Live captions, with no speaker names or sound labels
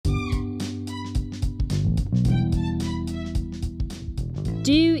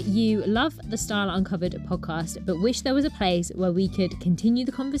Do you love the Style Uncovered podcast, but wish there was a place where we could continue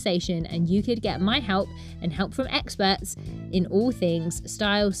the conversation and you could get my help and help from experts in all things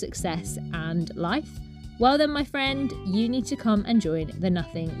style, success, and life? Well then, my friend, you need to come and join the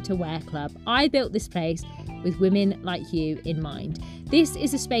Nothing to Wear Club. I built this place with women like you in mind. This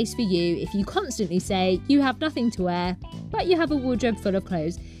is a space for you if you constantly say you have nothing to wear, but you have a wardrobe full of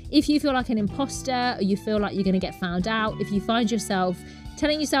clothes. If you feel like an imposter, or you feel like you're going to get found out, if you find yourself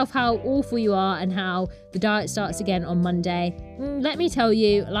telling yourself how awful you are and how the diet starts again on Monday, let me tell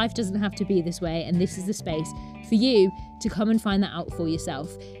you, life doesn't have to be this way, and this is the space for you to come and find that out for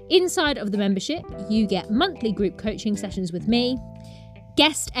yourself. Inside of the membership, you get monthly group coaching sessions with me,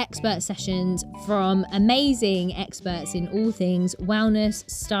 guest expert sessions from amazing experts in all things wellness,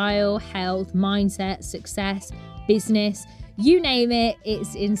 style, health, mindset, success, business. You name it,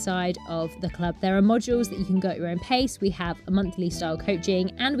 it's inside of the club. There are modules that you can go at your own pace. We have a monthly style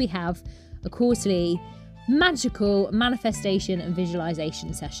coaching and we have a quarterly magical manifestation and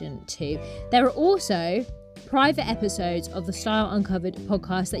visualization session too. There are also private episodes of the Style Uncovered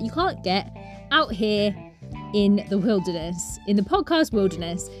podcast that you can't get out here in the wilderness, in the podcast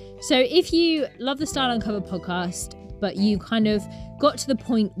wilderness. So if you love the Style Uncovered podcast, but you kind of got to the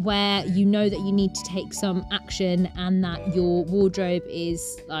point where you know that you need to take some action and that your wardrobe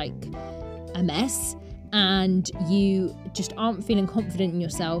is like a mess and you just aren't feeling confident in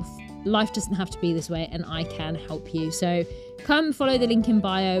yourself, life doesn't have to be this way and I can help you. So come follow the link in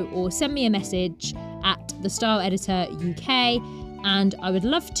bio or send me a message at the Style Editor UK, and I would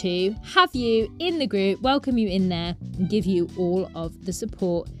love to have you in the group, welcome you in there and give you all of the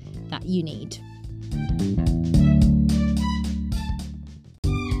support that you need.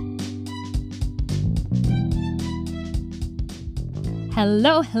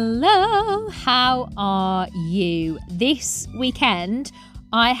 Hello, how are you? This weekend,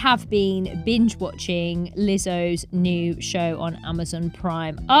 I have been binge watching Lizzo's new show on Amazon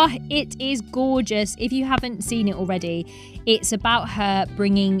Prime. It is gorgeous. If you haven't seen it already, it's about her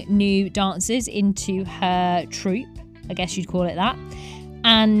bringing new dancers into her troupe, I guess you'd call it that.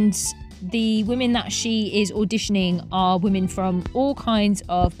 And the women that she is auditioning are women from all kinds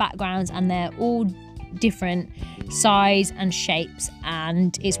of backgrounds and they're all different size and shapes,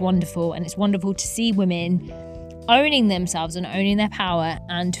 and it's wonderful. And it's wonderful to see women owning themselves and owning their power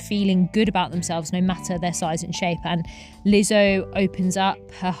and feeling good about themselves no matter their size and shape. And Lizzo opens up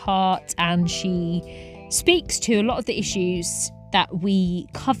her heart and she speaks to a lot of the issues that we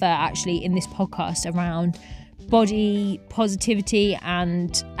cover actually in this podcast around body positivity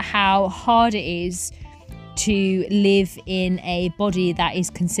and how hard it is to live in a body that is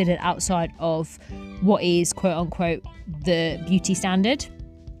considered outside of what is quote unquote the beauty standard.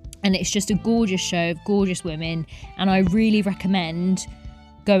 And it's just a gorgeous show of gorgeous women, and I really recommend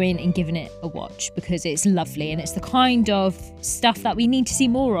going and giving it a watch because it's lovely and it's the kind of stuff that we need to see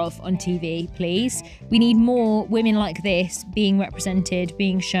more of on TV, please. We need more women like this being represented,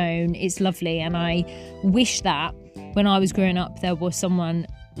 being shown. It's lovely, and I wish that when I was growing up there was someone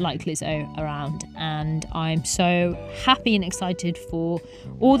like Lizzo around, and I'm so happy and excited for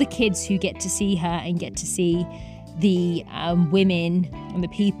all the kids who get to see her and get to see the women and the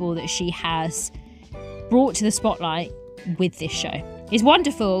people that she has brought to the spotlight with this show. It's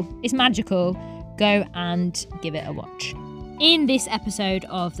wonderful, it's magical. Go and give it a watch. In this episode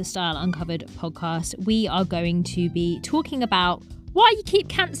of the Style Uncovered podcast, we are going to be talking about why you keep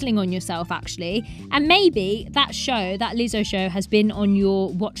cancelling on yourself, actually. And maybe that show, that Lizzo show, has been on your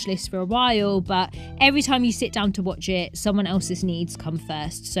watch list for a while, but every time you sit down to watch it, someone else's needs come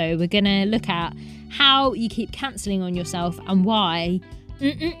first. So we're going to look at how you keep cancelling on yourself and why,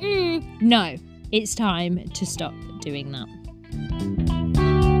 no, it's time to stop doing that.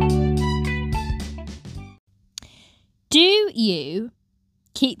 Do you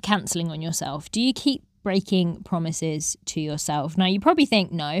keep cancelling on yourself? Do you keep breaking promises to yourself? Now, you probably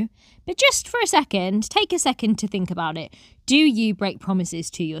think no, but just for a second, take a second to think about it. Do you break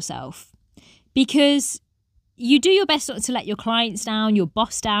promises to yourself? Because you do your best not to let your clients down, your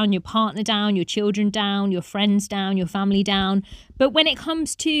boss down, your partner down, your children down, your friends down, your family down. But when it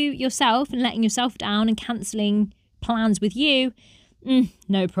comes to yourself and letting yourself down and cancelling plans with you,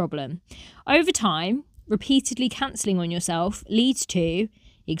 no problem. Over time, repeatedly cancelling on yourself leads to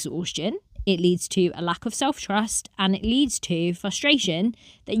exhaustion. It leads to a lack of self-trust, and it leads to frustration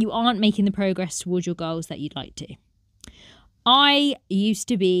that you aren't making the progress towards your goals that you'd like to. I used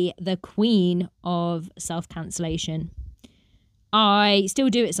to be the queen of self-cancellation. I still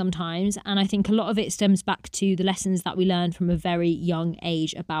do it sometimes, and I think a lot of it stems back to the lessons that we learned from a very young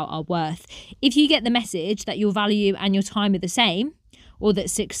age about our worth. If you get the message that your value and your time are the same, or that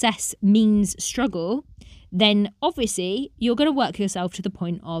success means struggle, then obviously you're going to work yourself to the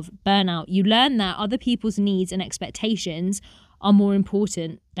point of burnout. You learn that other people's needs and expectations are more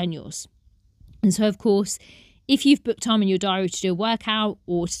important than yours. And so, of course, if you've booked time in your diary to do a workout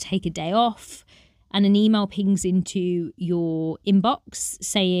or to take a day off, and an email pings into your inbox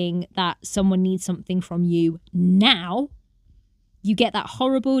saying that someone needs something from you now, you get that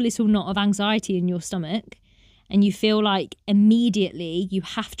horrible little knot of anxiety in your stomach, and you feel like immediately you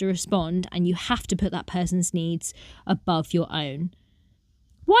have to respond and you have to put that person's needs above your own.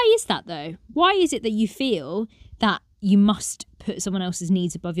 Why is that though? Why is it that you feel that you must put someone else's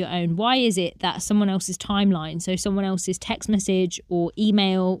needs above your own? Why is it that someone else's timeline, so someone else's text message or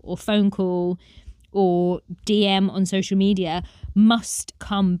email or phone call or DM on social media, must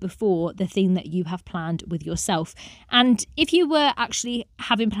come before the thing that you have planned with yourself? And if you were actually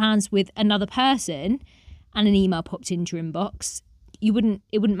having plans with another person and an email popped into your inbox, it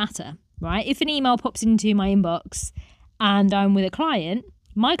wouldn't matter, right? If an email pops into my inbox and I'm with a client,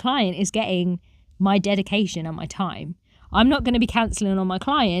 my client is getting my dedication and my time. I'm not going to be cancelling on my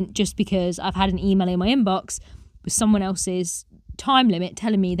client just because I've had an email in my inbox with someone else's time limit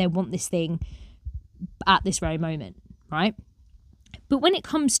telling me they want this thing at this very moment, right? But when it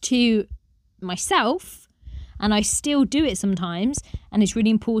comes to myself, and I still do it sometimes, and it's really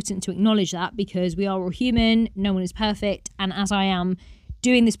important to acknowledge that, because we are all human, no one is perfect, and as I am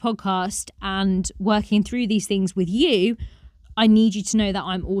doing this podcast and working through these things with you, I need you to know that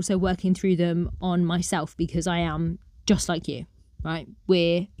I'm also working through them on myself, because I am just like you, right?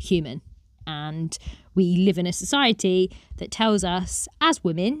 We're human, and we live in a society that tells us, as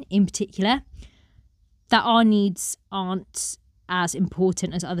women in particular, that our needs aren't as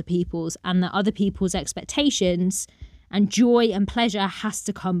important as other people's, and that other people's expectations and joy and pleasure has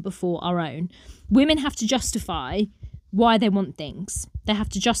to come before our own. Women have to justify why they want things. They have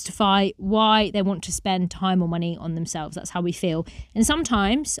to justify why they want to spend time or money on themselves. That's how we feel. And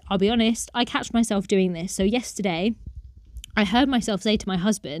sometimes, I'll be honest, I catch myself doing this. So yesterday, I heard myself say to my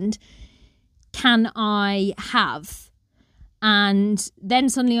husband, "Can I have?" And then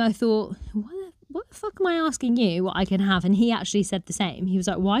suddenly I thought, what the fuck am I asking you what I can have? And he actually said the same. He was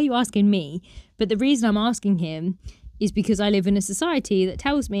like, why are you asking me? But the reason I'm asking him is because I live in a society that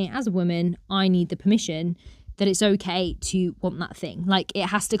tells me as a woman, I need the permission that it's okay to want that thing. Like, it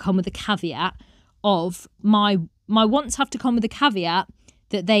has to come with a caveat of my wants have to come with a caveat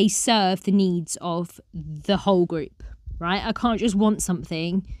that they serve the needs of the whole group, right? I can't just want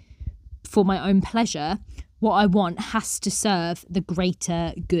something for my own pleasure. What I want has to serve the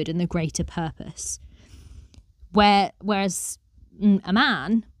greater good and the greater purpose. Whereas a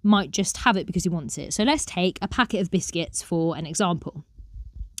man might just have it because he wants it. So let's take a packet of biscuits for an example.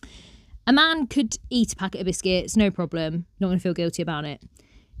 A man could eat a packet of biscuits, no problem, not going to feel guilty about it.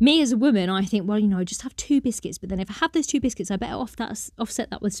 Me as a woman, I think, well, just have 2 biscuits, but then if I have those 2 biscuits, I better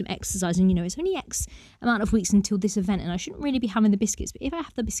offset that with some exercise. And, it's only X amount of weeks until this event, and I shouldn't really be having the biscuits. But if I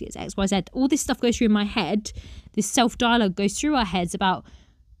have the biscuits, X, Y, Z, all this stuff goes through my head. This self-dialogue goes through our heads about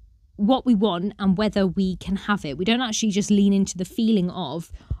what we want and whether we can have it. We don't actually just lean into the feeling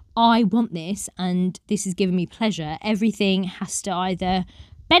of, I want this and this is giving me pleasure. Everything has to either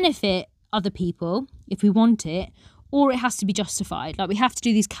benefit other people if we want it, or it has to be justified. Like, we have to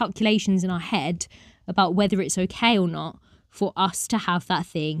do these calculations in our head about whether it's okay or not for us to have that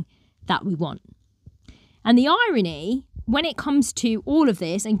thing that we want. And the irony, when it comes to all of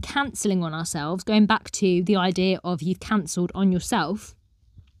this and cancelling on ourselves, going back to the idea of you've cancelled on yourself,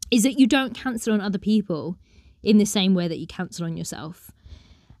 is that you don't cancel on other people in the same way that you cancel on yourself.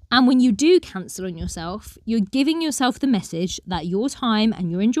 And when you do cancel on yourself, you're giving yourself the message that your time and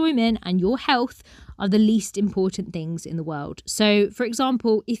your enjoyment and your health are the least important things in the world. So, for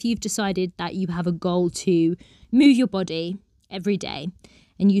example, if you've decided that you have a goal to move your body every day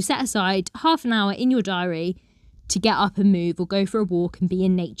and you set aside half an hour in your diary to get up and move or go for a walk and be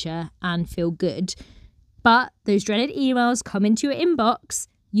in nature and feel good, but those dreaded emails come into your inbox,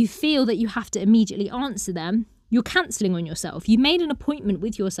 you feel that you have to immediately answer them, you're cancelling on yourself. You made an appointment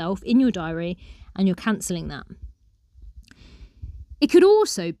with yourself in your diary and you're cancelling that. It could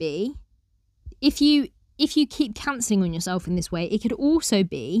also be, if you keep cancelling on yourself in this way, it could also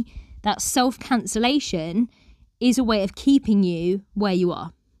be that self-cancellation is a way of keeping you where you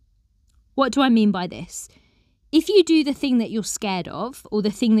are. What do I mean by this? If you do the thing that you're scared of, or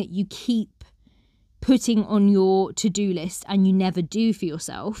the thing that you keep putting on your to-do list and you never do for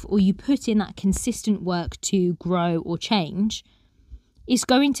yourself, or you put in that consistent work to grow or change, it's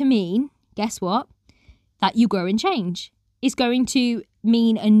going to mean, guess what? That you grow and change. It's going to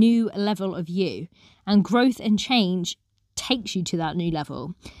mean a new level of you. And growth and change takes you to that new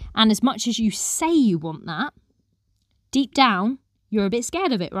level. And as much as you say you want that, deep down, you're a bit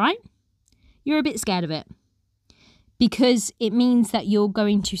scared of it, right? You're a bit scared of it because it means that you're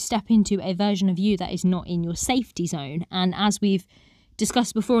going to step into a version of you that is not in your safety zone. And as we've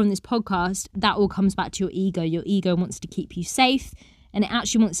discussed before on this podcast, that all comes back to your ego. Your ego wants to keep you safe, and it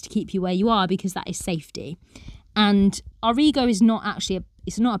actually wants to keep you where you are because that is safety. And our ego is not actually,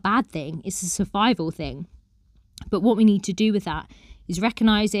 it's not a bad thing. It's a survival thing. But what we need to do with that is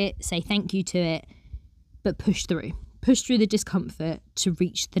recognize it, say thank you to it, but push through the discomfort to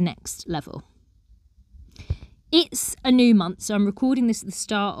reach the next level. It's a new month, so I'm recording this at the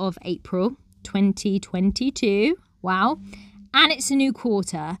start of April 2022. Wow. And it's a new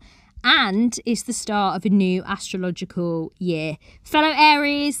quarter, and it's the start of a new astrological year. Fellow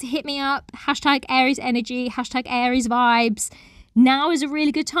Aries, hit me up. Hashtag Aries energy, hashtag Aries vibes. Now is a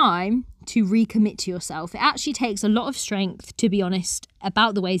really good time to recommit to yourself. It actually takes a lot of strength, to be honest,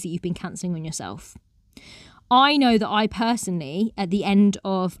 about the ways that you've been cancelling on yourself. I know that I personally, at the end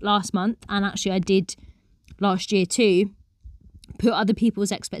of last month, and actually I did last year too, put other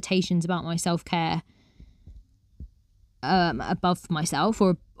people's expectations about my self-care above myself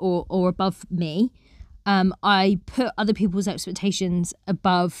or above me. I put other people's expectations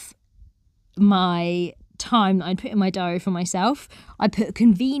above my time that I'd put in my diary for myself. I put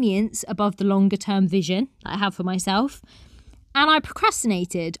convenience above the longer term vision that I have for myself. And I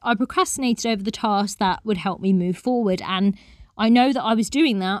procrastinated. Over the tasks that would help me move forward. And I know that I was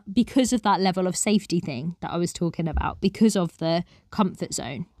doing that because of that level of safety thing that I was talking about, because of the comfort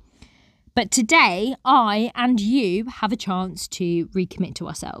zone. But today, I and you have a chance to recommit to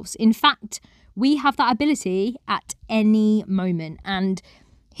ourselves. In fact, we have that ability at any moment. And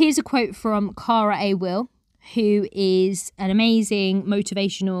here's a quote from Cara A. Will, who is an amazing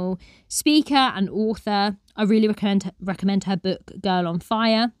motivational speaker and author. I really recommend her book, Girl on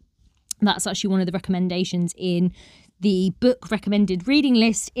Fire. That's actually one of the recommendations in the book recommended reading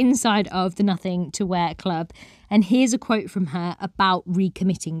list inside of the Nothing to Wear Club. And here's a quote from her about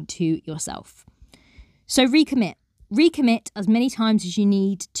recommitting to yourself. So recommit. Recommit as many times as you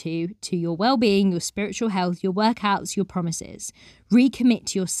need to your well-being, your spiritual health, your workouts, your promises. Recommit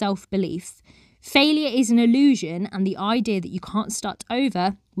to your self-belief. Failure is an illusion, and the idea that you can't start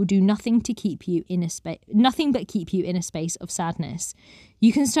over will do nothing but keep you in a space of sadness.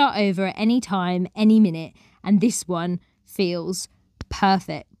 You can start over at any time, any minute, and this one feels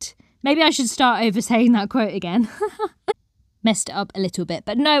perfect. Maybe I should start over saying that quote again. Messed it up a little bit.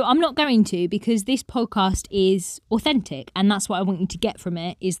 But no, I'm not going to, because this podcast is authentic, and that's what I want you to get from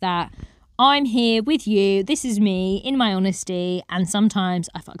it, is that I'm here with you. This is me in my honesty, and sometimes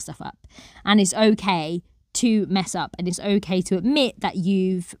I fuck stuff up. And it's okay to mess up, and it's okay to admit that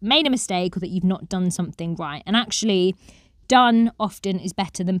you've made a mistake or that you've not done something right. And actually, done often is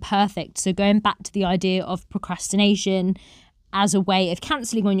better than perfect. So going back to the idea of procrastination as a way of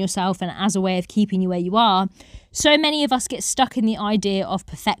cancelling on yourself and as a way of keeping you where you are, so many of us get stuck in the idea of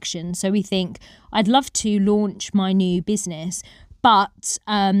perfection. So we think, I'd love to launch my new business, but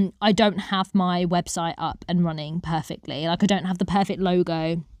I don't have my website up and running perfectly. Like, I don't have the perfect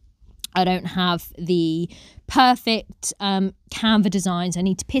logo. I don't have the perfect Canva designs. I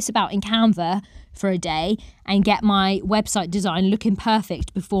need to piss about in Canva for a day and get my website design looking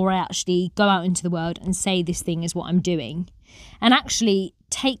perfect before I actually go out into the world and say this thing is what I'm doing. And actually,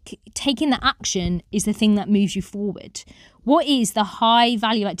 taking the action is the thing that moves you forward. What is the high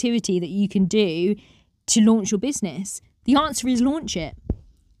value activity that you can do to launch your business? The answer is launch it.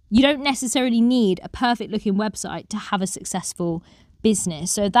 You don't necessarily need a perfect looking website to have a successful business.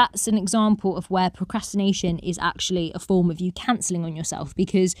 So that's an example of where procrastination is actually a form of you cancelling on yourself,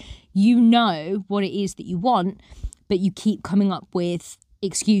 because you know what it is that you want, but you keep coming up with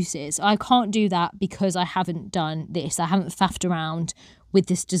excuses. I can't do that because I haven't done this. I haven't faffed around with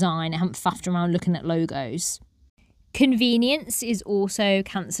this design. I haven't faffed around looking at logos. Convenience is also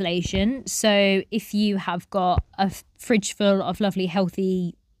cancellation. So if you have got a fridge full of lovely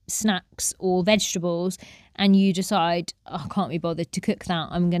healthy snacks or vegetables and you decide, oh, I can't be bothered to cook that,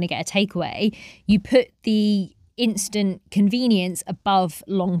 I'm going to get a takeaway, you put the instant convenience above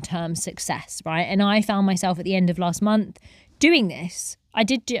long-term success, right? And I found myself at the end of last month doing this. I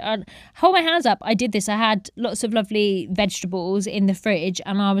did hold my hands up. I did this. I had lots of lovely vegetables in the fridge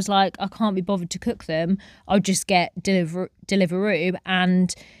and I was like, I can't be bothered to cook them. I'll just get Deliveroo.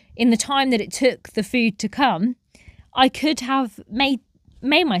 And in the time that it took the food to come, I could have made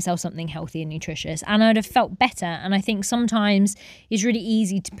myself something healthy and nutritious, and I'd have felt better. And I think sometimes it's really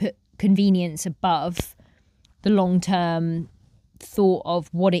easy to put convenience above the long-term thought of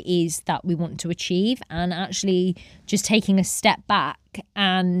what it is that we want to achieve, and actually just taking a step back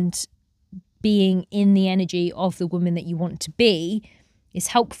and being in the energy of the woman that you want to be is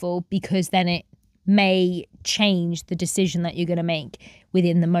helpful, because then it may change the decision that you're going to make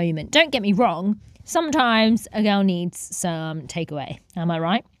within the moment. Don't get me wrong, sometimes a girl needs some takeaway, am I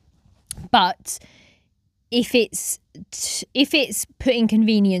right? But if it's putting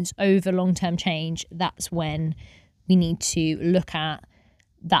convenience over long-term change, that's when we need to look at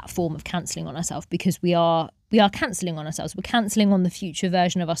that form of cancelling on ourselves, because we are cancelling on ourselves. We're cancelling on the future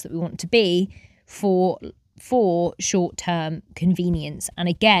version of us that we want to be for short-term convenience. And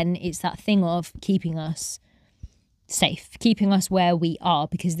again, it's that thing of keeping us safe, keeping us where we are,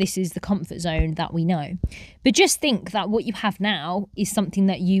 because this is the comfort zone that we know. But just think that what you have now is something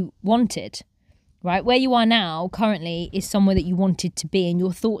that you wanted, right? Where you are now currently is somewhere that you wanted to be, and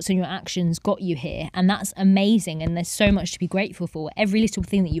your thoughts and your actions got you here. And that's amazing. And there's so much to be grateful for. Every little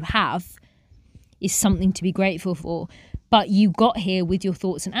thing that you have is something to be grateful for. But you got here with your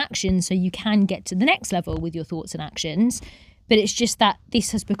thoughts and actions, so you can get to the next level with your thoughts and actions. But it's just that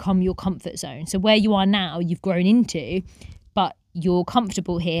this has become your comfort zone. So where you are now, you've grown into, but you're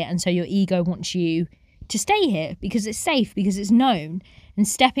comfortable here. And so your ego wants you to stay here because it's safe, because it's known. And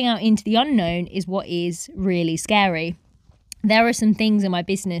stepping out into the unknown is what is really scary. There are some things in my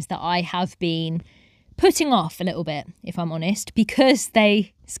business that I have been putting off a little bit, if I'm honest, because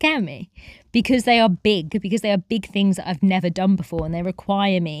they scare me, because they are big things that I've never done before, and they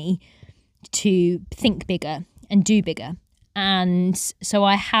require me to think bigger and do bigger. And so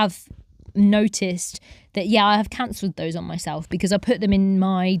I have noticed that, I have cancelled those on myself, because I put them in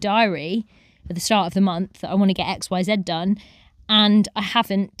my diary at the start of the month that I want to get XYZ done, and I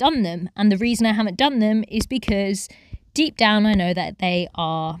haven't done them. And the reason I haven't done them is because deep down I know that they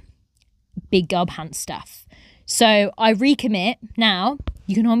are big girl pants stuff. So I recommit now.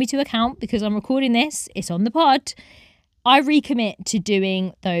 You can hold me to account because I'm recording this. It's on the pod. I recommit to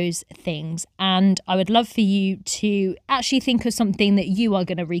doing those things, and I would love for you to actually think of something that you are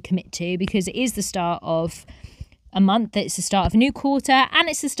going to recommit to, because it is the start of a month, it's the start of a new quarter, and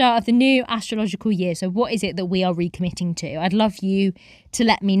it's the start of the new astrological year. So what is it that we are recommitting to? I'd love you to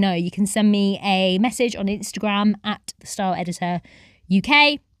let me know. You can send me a message on Instagram at the Style Editor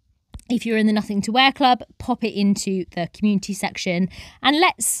UK. If you're in the Nothing to Wear Club, pop it into the community section, and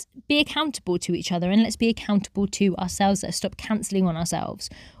let's be accountable to each other, and let's be accountable to ourselves. Let's stop cancelling on ourselves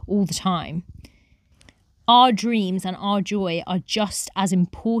all the time. Our dreams and our joy are just as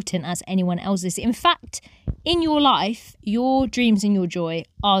important as anyone else's. In fact, in your life, your dreams and your joy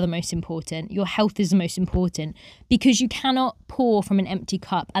are the most important. Your health is the most important, because you cannot pour from an empty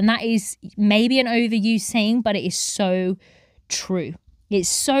cup. And that is maybe an overused saying, but it is so true. It's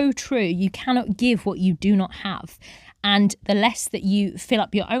so true. You cannot give what you do not have. And the less that you fill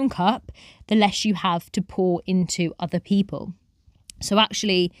up your own cup, the less you have to pour into other people. So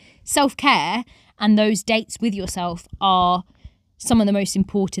actually, self-care and those dates with yourself are some of the most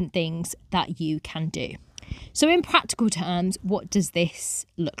important things that you can do. So in practical terms, what does this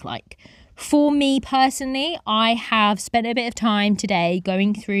look like? For me personally, I have spent a bit of time today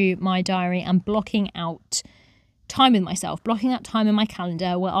going through my diary and blocking out time with myself, blocking out time in my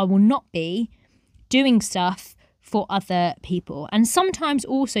calendar where I will not be doing stuff for other people. And sometimes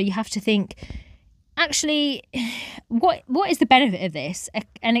also you have to think, actually, what is the benefit of this?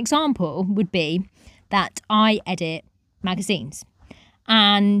 An example would be that I edit magazines,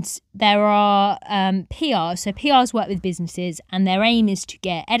 and there are PRs. So PRs work with businesses, and their aim is to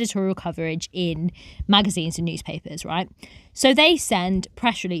get editorial coverage in magazines and newspapers, right? So they send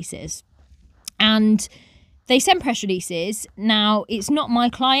press releases, and they send press releases. Now, it's not my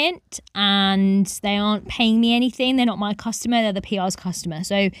client, and they aren't paying me anything. They're not my customer. They're the PR's customer.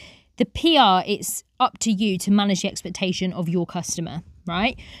 So the PR, it's up to you to manage the expectation of your customer,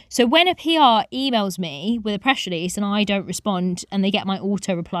 right? So when a PR emails me with a press release and I don't respond, and they get my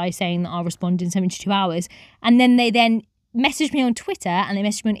auto reply saying that I'll respond in 72 hours, and then they then message me on Twitter and they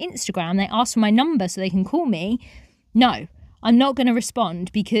message me on Instagram, they ask for my number so they can call me, no, I'm not going to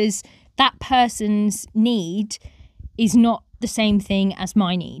respond, because that person's need is not the same thing as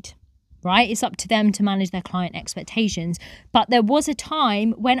my need, right? It's up to them to manage their client expectations. But there was a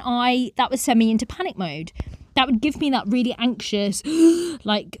time when that would send me into panic mode. That would give me that really anxious,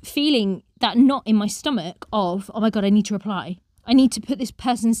 like feeling, that knot in my stomach of, oh my God, I need to reply. I need to put this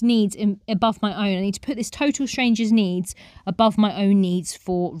person's needs above my own. I need to put this total stranger's needs above my own needs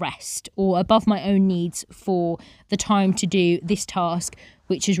for rest, or above my own needs for the time to do this task,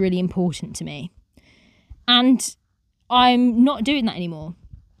 which is really important to me. And I'm not doing that anymore.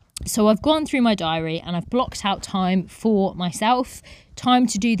 So I've gone through my diary and I've blocked out time for myself, time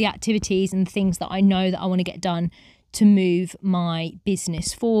to do the activities and the things that I know that I want to get done to move my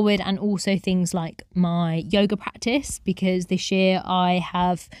business forward, and also things like my yoga practice, because this year I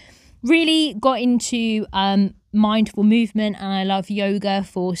have really got into mindful movement and I love yoga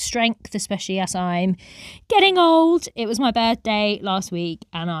for strength, especially as I'm getting old. It was my birthday last week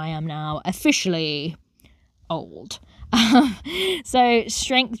and I am now officially old. So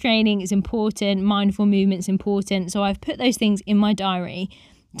strength training is important, mindful movement is important. So I've put those things in my diary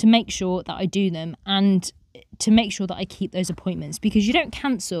to make sure that I do them and to make sure that I keep those appointments, because you don't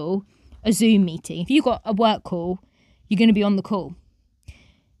cancel a Zoom meeting. If you've got a work call, you're going to be on the call.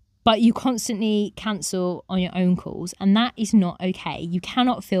 But you constantly cancel on your own calls, and that is not okay. You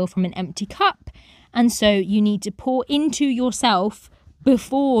cannot fill from an empty cup. And so you need to pour into yourself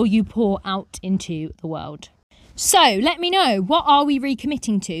before you pour out into the world. So let me know, what are we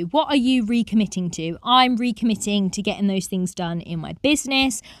recommitting to? What are you recommitting to? I'm recommitting to getting those things done in my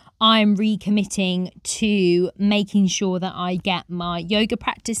business. I'm recommitting to making sure that I get my yoga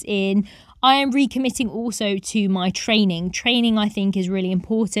practice in. I am recommitting also to my training. Training, I think, is really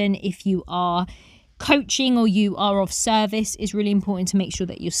important. If you are coaching or you are of service, it's really important to make sure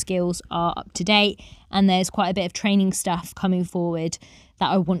that your skills are up to date. And there's quite a bit of training stuff coming forward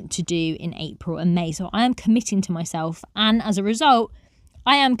that I want to do in April and May. So I am committing to myself. And as a result,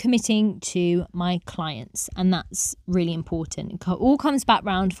 I am committing to my clients, and that's really important. It all comes back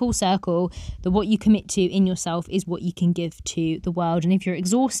round full circle, that what you commit to in yourself is what you can give to the world. And if you're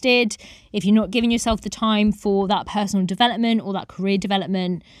exhausted, if you're not giving yourself the time for that personal development or that career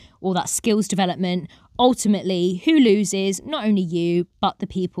development or that skills development, ultimately, who loses? Not only you, but the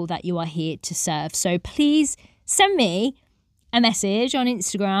people that you are here to serve. So please send me a message on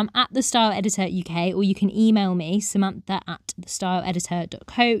Instagram at The Style Editor UK, or you can email me,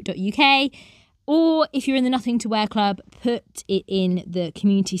 samantha@thestyleeditor.co.uk, or if you're in the Nothing to Wear Club, put it in the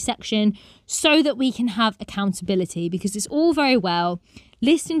community section so that we can have accountability, because it's all very well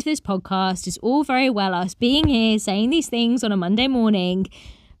listening to this podcast, it's all very well us being here saying these things on a Monday morning,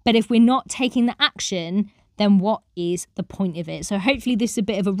 but if we're not taking the action, then what is the point of it? So hopefully this is a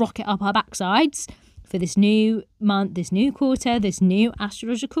bit of a rocket up our backsides for this new month, this new quarter, this new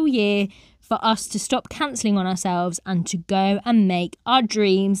astrological year, for us to stop cancelling on ourselves and to go and make our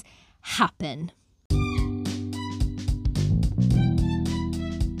dreams happen.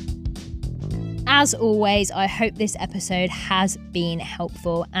 As always, I hope this episode has been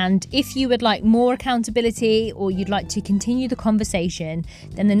helpful, and if you would like more accountability or you'd like to continue the conversation,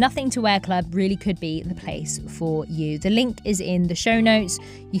 then the Nothing to Wear Club really could be the place for you. The link is in the show notes.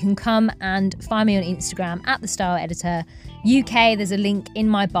 You can come and find me on Instagram at The Style Editor UK. There's a link in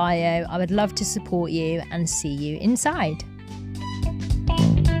my bio. I would love to support you and see you inside.